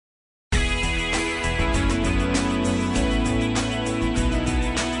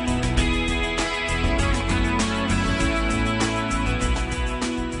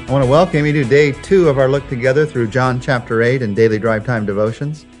I want to welcome you to day 2 of our look together through John chapter 8 and daily drive time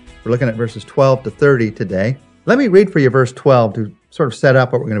devotions. We're looking at verses 12 to 30 today. Let me read for you verse 12 to sort of set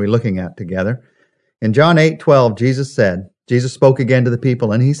up what we're going to be looking at together. In John 8:12, Jesus spoke again to the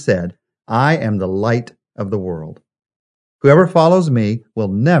people, and he said, I am the light of the world. Whoever follows me will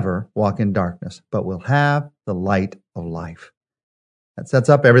never walk in darkness, but will have the light of life. That sets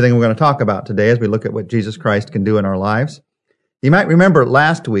up everything we're going to talk about today as we look at what Jesus Christ can do in our lives. You might remember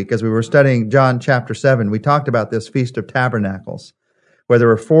last week as we were studying John chapter 7, we talked about this Feast of Tabernacles, where there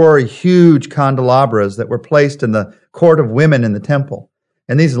were 4 huge candelabras that were placed in the court of women in the temple.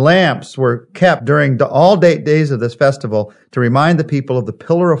 And these lamps were kept during all days of this festival to remind the people of the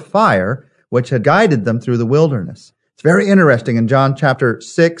pillar of fire which had guided them through the wilderness. It's very interesting in John chapter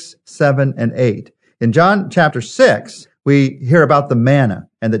 6, 7, and 8. In John chapter 6, we hear about the manna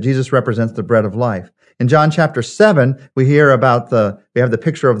and that Jesus represents the bread of life. In John chapter 7, we have the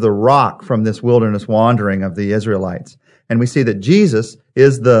picture of the rock from this wilderness wandering of the Israelites. And we see that Jesus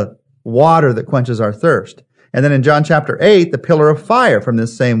is the water that quenches our thirst. And then in John chapter 8, the pillar of fire from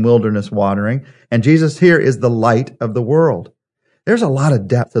this same wilderness wandering. And Jesus here is the light of the world. There's a lot of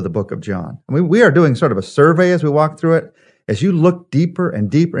depth to the book of John. I mean, we are doing sort of a survey as we walk through it. As you look deeper and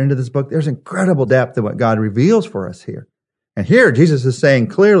deeper into this book, there's incredible depth in what God reveals for us here. And here, Jesus is saying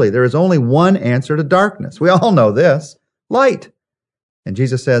clearly, there is only one answer to darkness. We all know this, light. And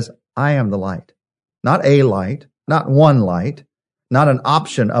Jesus says, I am the light. Not a light, not one light, not an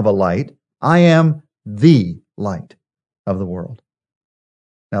option of a light. I am the light of the world.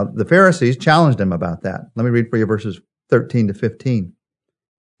 Now, the Pharisees challenged him about that. Let me read for you verses 13 to 15.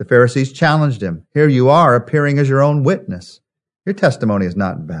 The Pharisees challenged him. Here you are appearing as your own witness. Your testimony is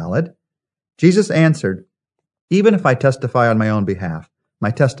not valid. Jesus answered, even if I testify on my own behalf,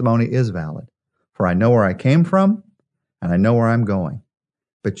 my testimony is valid, for I know where I came from and I know where I'm going.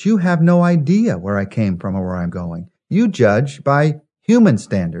 But you have no idea where I came from or where I'm going. You judge by human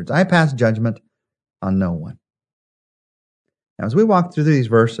standards. I pass judgment on no one. Now, as we walk through these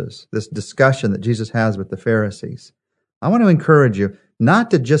verses, this discussion that Jesus has with the Pharisees, I want to encourage you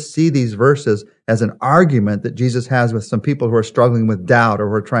not to just see these verses as an argument that Jesus has with some people who are struggling with doubt or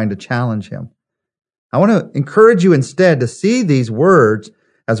who are trying to challenge him. I want to encourage you instead to see these words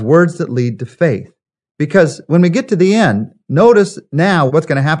as words that lead to faith. Because when we get to the end, notice now what's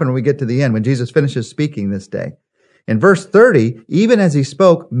going to happen when we get to the end, when Jesus finishes speaking this day. In verse 30, even as he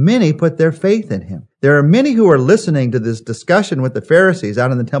spoke, many put their faith in him. There are many who are listening to this discussion with the Pharisees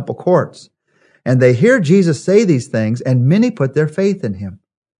out in the temple courts. And they hear Jesus say these things, and many put their faith in him.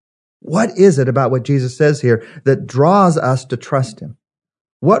 What is it about what Jesus says here that draws us to trust him?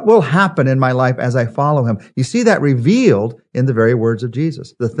 What will happen in my life as I follow him? You see that revealed in the very words of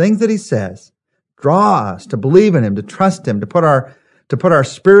Jesus. The things that he says draw us to believe in him, to trust him, to put our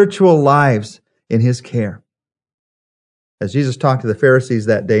spiritual lives in his care. As Jesus talked to the Pharisees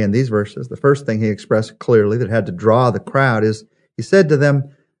that day in these verses, the first thing he expressed clearly that had to draw the crowd is he said to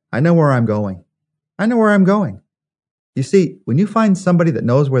them, I know where I'm going. I know where I'm going. You see, when you find somebody that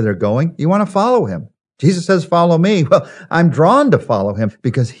knows where they're going, you want to follow him. Jesus says, follow me. Well, I'm drawn to follow him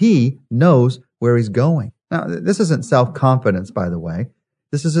because he knows where he's going. Now, this isn't self-confidence, by the way.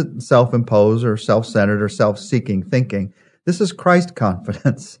 This isn't self-imposed or self-centered or self-seeking thinking. This is Christ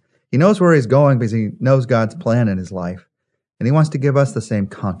confidence. He knows where he's going because he knows God's plan in his life. And he wants to give us the same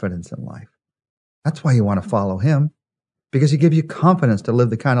confidence in life. That's why you want to follow him, because he gives you confidence to live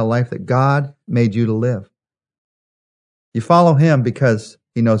the kind of life that God made you to live. You follow him because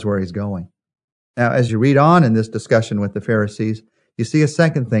he knows where he's going. Now, as you read on in this discussion with the Pharisees, you see a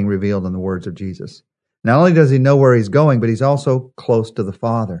second thing revealed in the words of Jesus. Not only does he know where he's going, but he's also close to the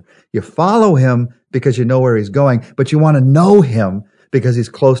Father. You follow him because you know where he's going, but you want to know him because he's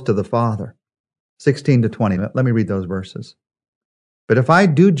close to the Father. 16 to 20. Let me read those verses. But if I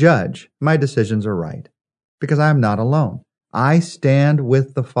do judge, my decisions are right, because I am not alone. I stand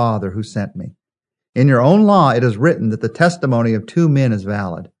with the Father who sent me. In your own law, it is written that the testimony of 2 men is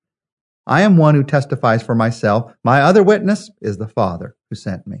valid. I am one who testifies for myself. My other witness is the Father who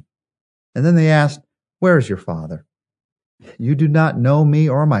sent me. And then they asked, where is your Father? You do not know me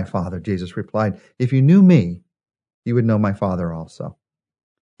or my Father, Jesus replied. If you knew me, you would know my Father also.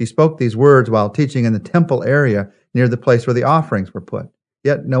 He spoke these words while teaching in the temple area near the place where the offerings were put.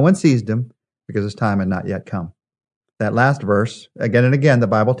 Yet no one seized him because his time had not yet come. That last verse, again and again, the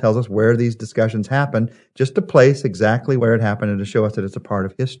Bible tells us where these discussions happened, just to place exactly where it happened and to show us that it's a part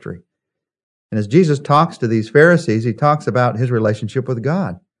of history. And as Jesus talks to these Pharisees, he talks about his relationship with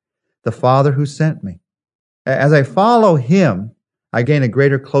God, the Father who sent me. As I follow him, I gain a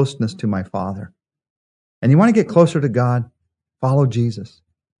greater closeness to my Father. And you want to get closer to God? Follow Jesus.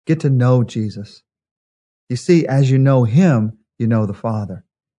 Get to know Jesus. You see, as you know him, you know the Father.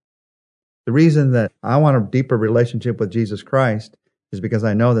 The reason that I want a deeper relationship with Jesus Christ is because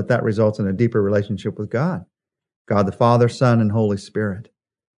I know that that results in a deeper relationship with God. God the Father, Son, and Holy Spirit.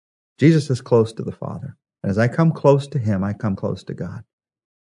 Jesus is close to the Father. And as I come close to him, I come close to God.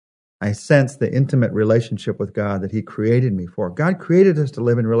 I sense the intimate relationship with God that he created me for. God created us to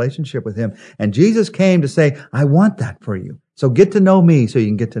live in relationship with him. And Jesus came to say, I want that for you. So get to know me so you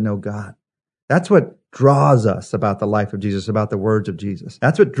can get to know God. That's what draws us about the life of Jesus, about the words of Jesus.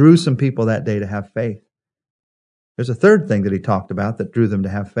 That's what drew some people that day to have faith. There's a third thing that he talked about that drew them to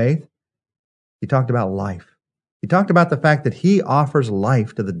have faith. He talked about life. He talked about the fact that he offers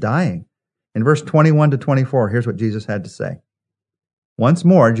life to the dying. In verse 21 to 24, here's what Jesus had to say. Once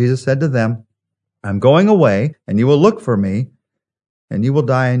more, Jesus said to them, I'm going away, and you will look for me, and you will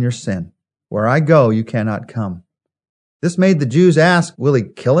die in your sin. Where I go, you cannot come. This made the Jews ask, will he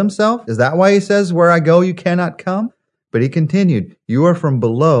kill himself? Is that why he says, where I go, you cannot come? But he continued, you are from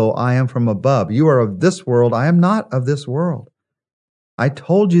below, I am from above. You are of this world, I am not of this world. I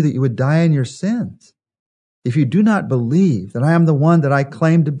told you that you would die in your sins. If you do not believe that I am the one that I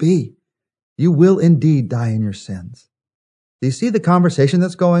claim to be, you will indeed die in your sins. Do you see the conversation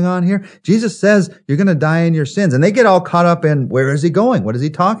that's going on here? Jesus says you're going to die in your sins. And they get all caught up in, where is he going? What is he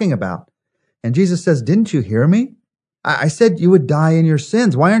talking about? And Jesus says, didn't you hear me? I said you would die in your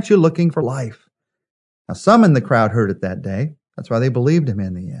sins. Why aren't you looking for life? Now, some in the crowd heard it that day. That's why they believed him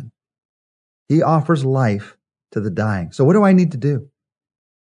in the end. He offers life to the dying. So what do I need to do?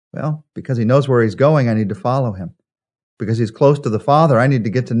 Well, because he knows where he's going, I need to follow him. Because he's close to the Father, I need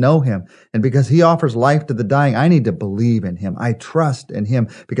to get to know him. And because he offers life to the dying, I need to believe in him. I trust in him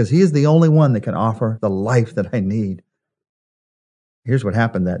because he is the only one that can offer the life that I need. Here's what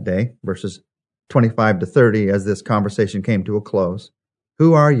happened that day, verses 25 to 30, as this conversation came to a close.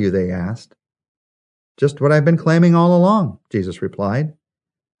 Who are you, they asked. Just what I've been claiming all along, Jesus replied.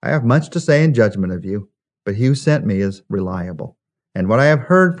 I have much to say in judgment of you, but he who sent me is reliable. And what I have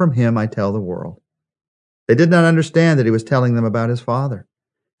heard from him I tell the world. They did not understand that he was telling them about his Father.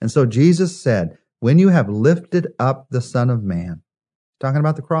 And so Jesus said, when you have lifted up the Son of Man, talking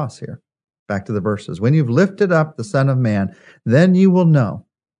about the cross here, back to the verses, when you've lifted up the Son of Man, then you will know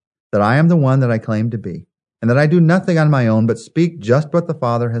that I am the one that I claim to be, and that I do nothing on my own, but speak just what the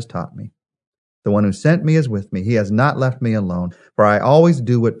Father has taught me. The one who sent me is with me. He has not left me alone, for I always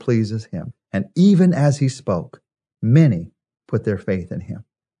do what pleases him. And even as he spoke, many put their faith in him.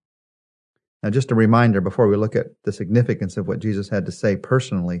 Now, just a reminder before we look at the significance of what Jesus had to say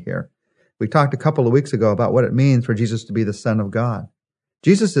personally here. We talked a couple of weeks ago about what it means for Jesus to be the Son of God.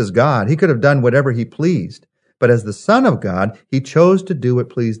 Jesus is God. He could have done whatever he pleased. But as the Son of God, he chose to do what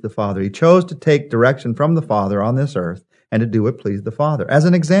pleased the Father. He chose to take direction from the Father on this earth and to do what pleased the Father as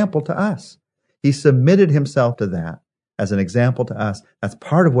an example to us. He submitted himself to that as an example to us. That's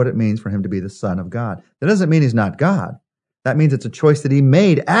part of what it means for him to be the Son of God. That doesn't mean he's not God. That means it's a choice that he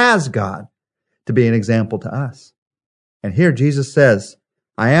made as God to be an example to us. And here Jesus says,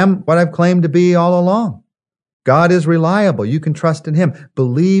 I am what I've claimed to be all along. God is reliable. You can trust in him.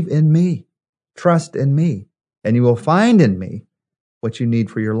 Believe in me. Trust in me. And you will find in me what you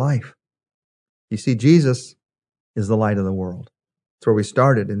need for your life. You see, Jesus is the light of the world. That's where we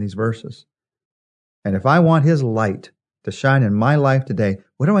started in these verses. And if I want his light to shine in my life today,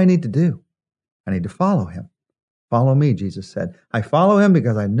 what do I need to do? I need to follow him. Follow me, Jesus said. I follow him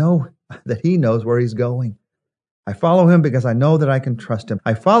because I know that he knows where he's going. I follow him because I know that I can trust him.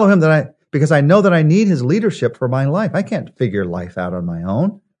 I follow him because I know that I need his leadership for my life. I can't figure life out on my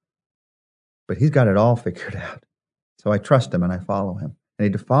own. But he's got it all figured out. So I trust him and I follow him. I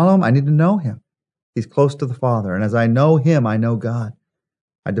need to follow him. I need to know him. He's close to the Father. And as I know him, I know God.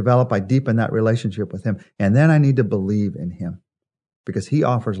 I deepen that relationship with him. And then I need to believe in him because he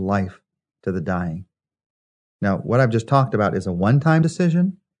offers life to the dying. Now, what I've just talked about is a one-time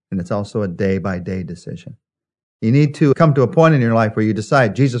decision, and it's also a day-by-day decision. You need to come to a point in your life where you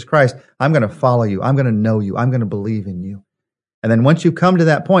decide, Jesus Christ, I'm going to follow you. I'm going to know you. I'm going to believe in you. And then once you come to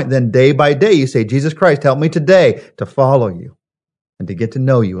that point, then day by day, you say, Jesus Christ, help me today to follow you and to get to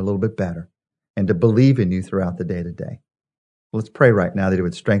know you a little bit better and to believe in you throughout the day-to-day. Well, let's pray right now that he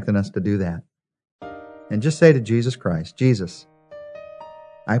would strengthen us to do that. And just say to Jesus Christ, Jesus,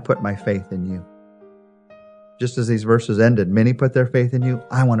 I put my faith in you. Just as these verses ended, many put their faith in you.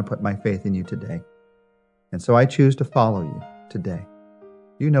 I want to put my faith in you today. And so I choose to follow you today.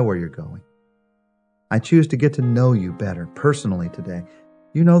 You know where you're going. I choose to get to know you better personally today.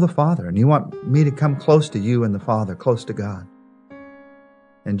 You know the Father, and you want me to come close to you and the Father, close to God.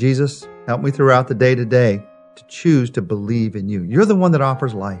 And Jesus, help me throughout the day today to choose to believe in you. You're the one that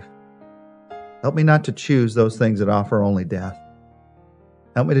offers life. Help me not to choose those things that offer only death.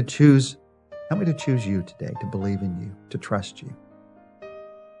 Help me to choose you today, to believe in you, to trust you.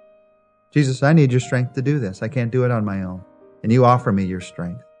 Jesus, I need your strength to do this. I can't do it on my own. And you offer me your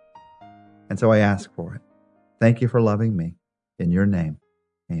strength. And so I ask for it. Thank you for loving me. In your name,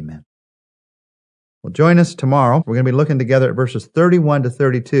 amen. Well, join us tomorrow. We're going to be looking together at verses 31 to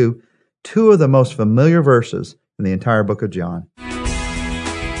 32, two of the most familiar verses in the entire book of John.